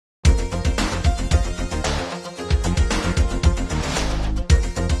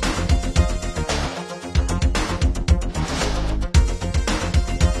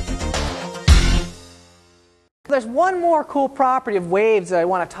There's one more cool property of waves that I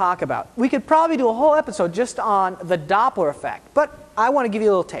want to talk about. We could probably do a whole episode just on the Doppler effect, but I want to give you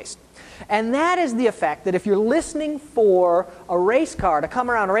a little taste. And that is the effect that if you're listening for a race car to come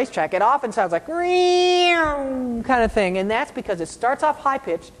around a racetrack, it often sounds like kind of thing, and that's because it starts off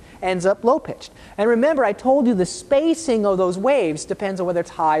high-pitched, ends up low-pitched. And remember, I told you the spacing of those waves depends on whether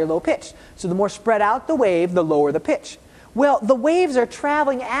it's high or low-pitched. So the more spread out the wave, the lower the pitch. Well, the waves are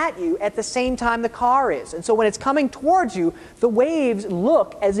traveling at you at the same time the car is. And so when it's coming towards you, the waves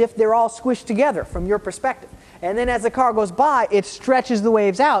look as if they're all squished together from your perspective. And then as the car goes by, it stretches the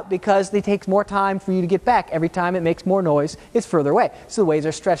waves out because it takes more time for you to get back. Every time it makes more noise, it's further away. So the waves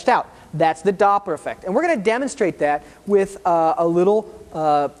are stretched out. That's the Doppler effect. And we're going to demonstrate that with a little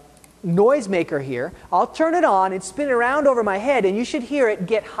noisemaker here. I'll turn it on and spin it around over my head, and you should hear it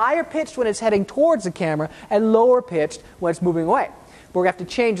get higher pitched when it's heading towards the camera and lower pitched when it's moving away. We're going to have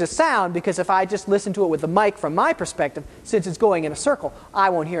to change the sound because if I just listen to it with the mic from my perspective, since it's going in a circle,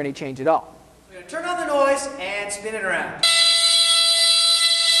 I won't hear any change at all. We're going to turn on the noise and spin it around.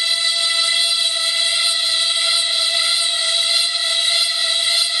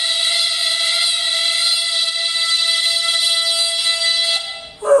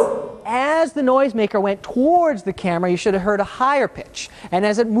 As the noisemaker went towards the camera, you should have heard a higher pitch. And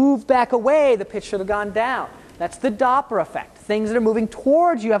as it moved back away, the pitch should have gone down. That's the Doppler effect. Things that are moving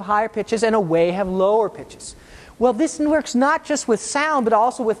towards you have higher pitches and away have lower pitches. Well, this works not just with sound, but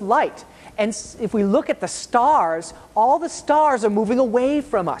also with light. And if we look at the stars, all the stars are moving away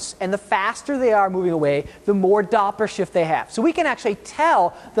from us. And the faster they are moving away, the more Doppler shift they have. So we can actually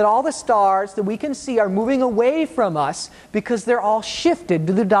tell that all the stars that we can see are moving away from us because they're all shifted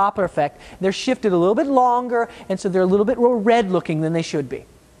to the Doppler effect. They're shifted a little bit longer, and so they're a little bit more red looking than they should be.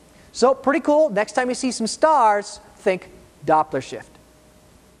 So pretty cool. Next time you see some stars, think Doppler shift.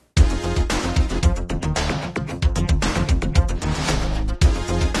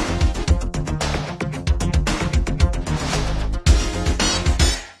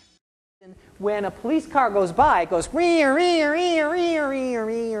 When a police car goes by, it goes sort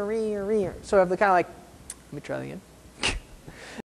of kind of like, let me try that again.